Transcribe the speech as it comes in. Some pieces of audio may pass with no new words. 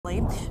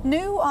shortly.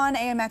 New on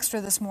AM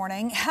Extra this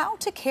morning, how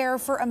to care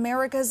for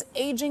America's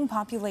aging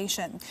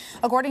population.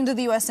 According to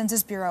the U.S.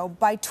 Census Bureau,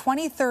 by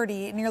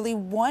 2030, nearly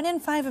 1 in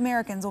 5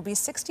 Americans will be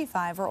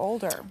 65 or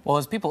older. Well,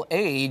 as people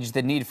age,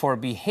 the need for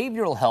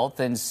behavioral health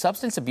and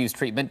substance abuse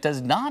treatment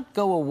does not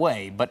go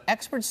away, but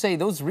experts say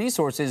those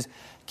resources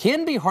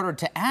can be harder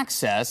to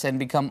access and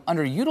become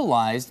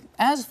underutilized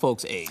as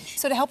folks age.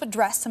 So to help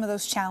address some of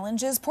those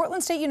challenges,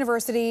 Portland State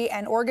University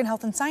and Oregon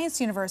Health and Science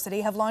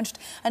University have launched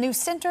a new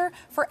Center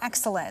for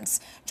Excellence.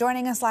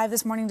 Joining us live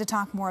this morning to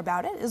talk more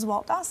about it is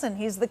Walt Dawson.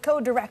 He's the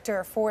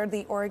co-director for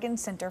the Oregon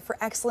Center for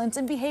Excellence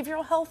in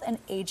Behavioral Health and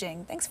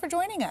Aging. Thanks for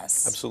joining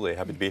us. Absolutely.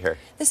 Happy to be here.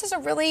 This is a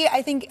really,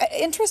 I think,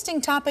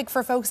 interesting topic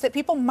for folks that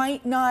people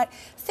might not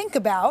think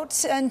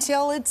about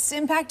until it's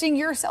impacting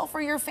yourself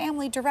or your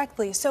family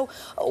directly. So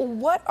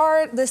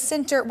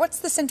what's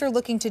the center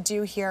looking to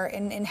do here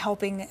in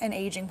helping an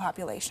aging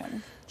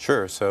population?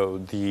 Sure. So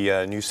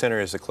the new center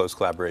is a close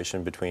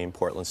collaboration between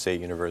Portland State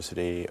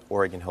University,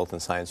 Oregon Health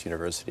and Science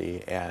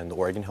University, and the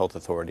Oregon Health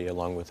Authority,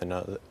 along with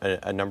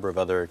a number of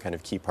other kind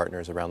of key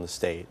partners around the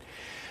state.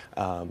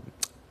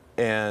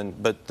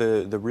 But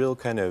the real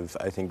kind of,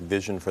 I think,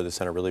 vision for the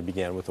center really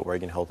began with the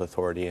Oregon Health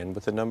Authority and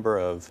with a number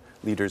of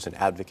leaders and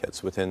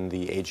advocates within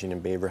the aging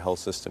and behavioral health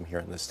system here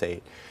in the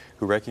state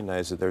who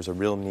recognize that there's a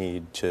real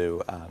need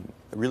to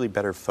really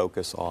better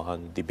focus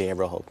on the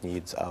behavioral health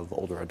needs of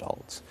older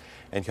adults.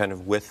 And kind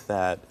of with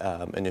that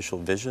initial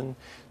vision,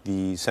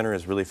 the center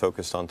is really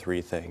focused on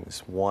 3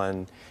 things.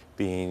 One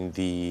being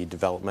the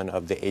development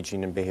of the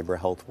aging and behavioral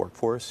health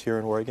workforce here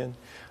in Oregon.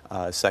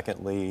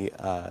 Secondly,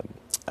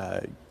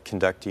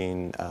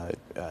 conducting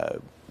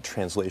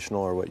translational,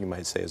 or what you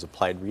might say is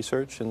applied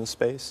research in the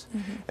space.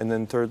 And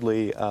then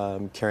thirdly,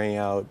 carrying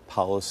out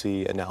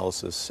policy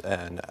analysis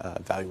and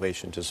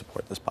evaluation to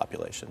support this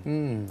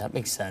population. That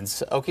makes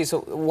sense. Okay,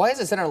 so why is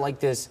a center like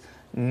this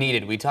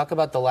needed? We talk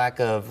about the lack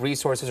of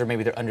resources, or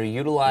maybe they're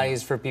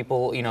underutilized for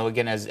people, you know,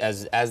 again,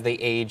 as they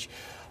age.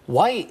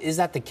 Why is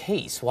that the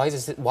case? Why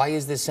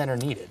is this center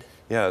needed?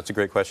 Yeah, that's a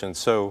great question.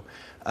 So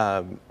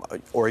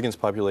Oregon's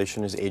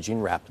population is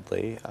aging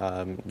rapidly.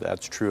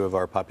 That's true of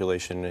our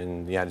population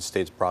in the United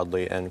States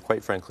broadly and,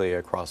 quite frankly,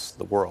 across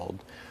the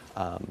world.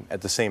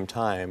 At the same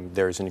time,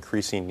 there's an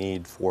increasing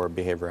need for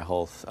behavioral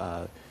health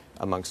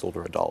amongst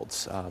older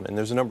adults. And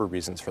there's a number of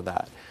reasons for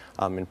that.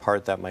 In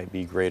part, that might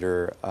be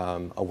greater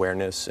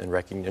awareness and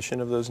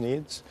recognition of those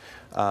needs.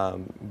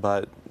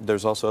 But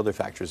there's also other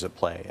factors at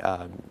play.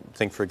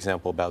 Think, for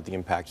example, about the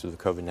impact of the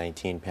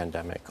COVID-19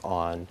 pandemic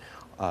on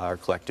our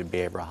collective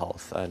behavioral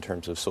health in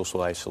terms of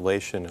social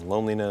isolation and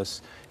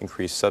loneliness,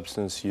 increased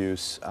substance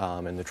use,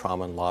 and the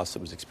trauma and loss that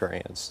was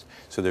experienced.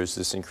 So there's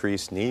this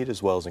increased need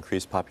as well as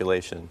increased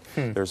population.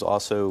 There's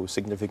also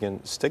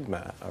significant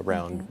stigma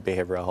around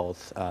behavioral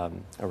health,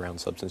 around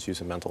substance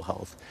use and mental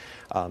health.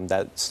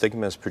 That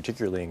stigma is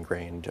particularly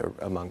ingrained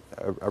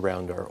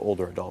around our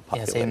older adult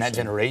population. Yeah, say in that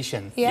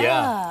generation.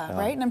 Yeah,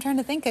 right. And I'm trying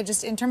to think of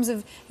just in terms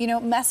of, you know,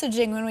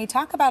 messaging. When we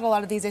talk about a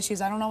lot of these issues,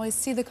 I don't always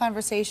see the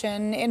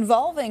conversation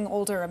involving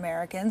older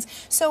Americans.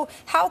 So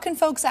how can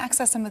folks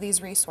access some of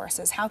these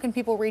resources? How can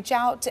people reach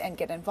out and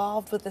get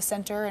involved with the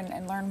center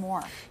and learn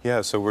more?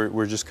 Yeah, so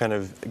we're just kind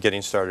of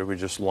getting started. We're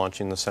just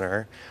launching the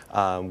center.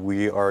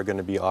 We are going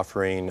to be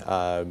offering,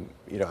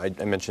 you know,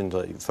 I mentioned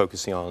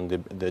focusing on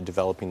the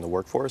developing the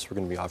workforce. We're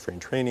going to be offering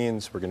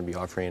trainings. We're going to be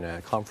offering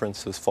a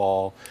conference this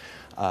fall.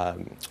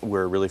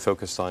 We're really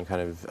focused on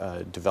kind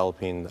of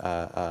developing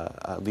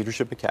a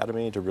leadership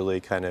academy to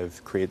really kind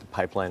of create the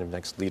pipeline of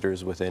next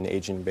leaders within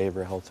aging and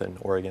behavioral health in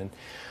Oregon.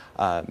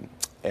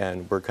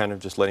 And we're kind of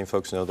just letting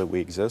folks know that we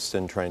exist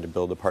and trying to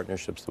build the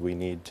partnerships that we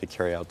need to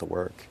carry out the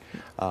work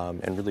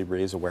and really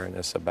raise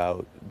awareness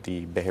about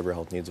the behavioral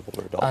health needs of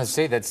older adults. I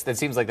say that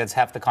seems like that's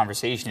half the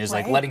conversation, is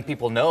like letting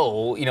people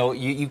know, you know,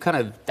 you kind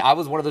of, I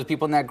was one of those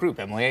people in that group,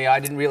 Emily. I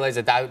didn't realize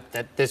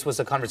that this was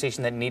a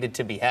conversation that needed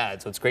to be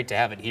had. So it's great to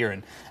have it here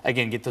and,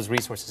 again, get those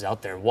resources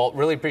out there. Walt,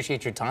 really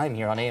appreciate your time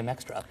here on AM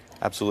Extra.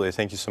 Absolutely.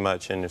 Thank you so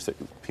much. And if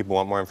people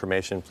want more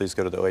information, please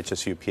go to the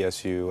OHSU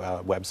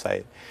PSU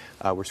website.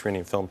 We're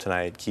screening a film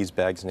tonight, Keys,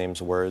 Bags,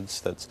 Names,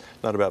 Words. That's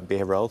not about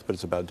behavioral health, but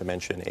it's about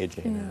dementia and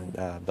aging. And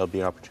there'll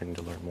be an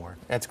opportunity to learn more.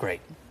 That's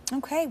great.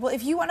 Okay, well,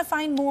 if you want to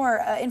find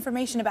more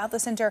information about the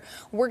center,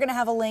 we're going to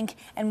have a link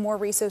and more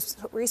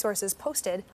resources posted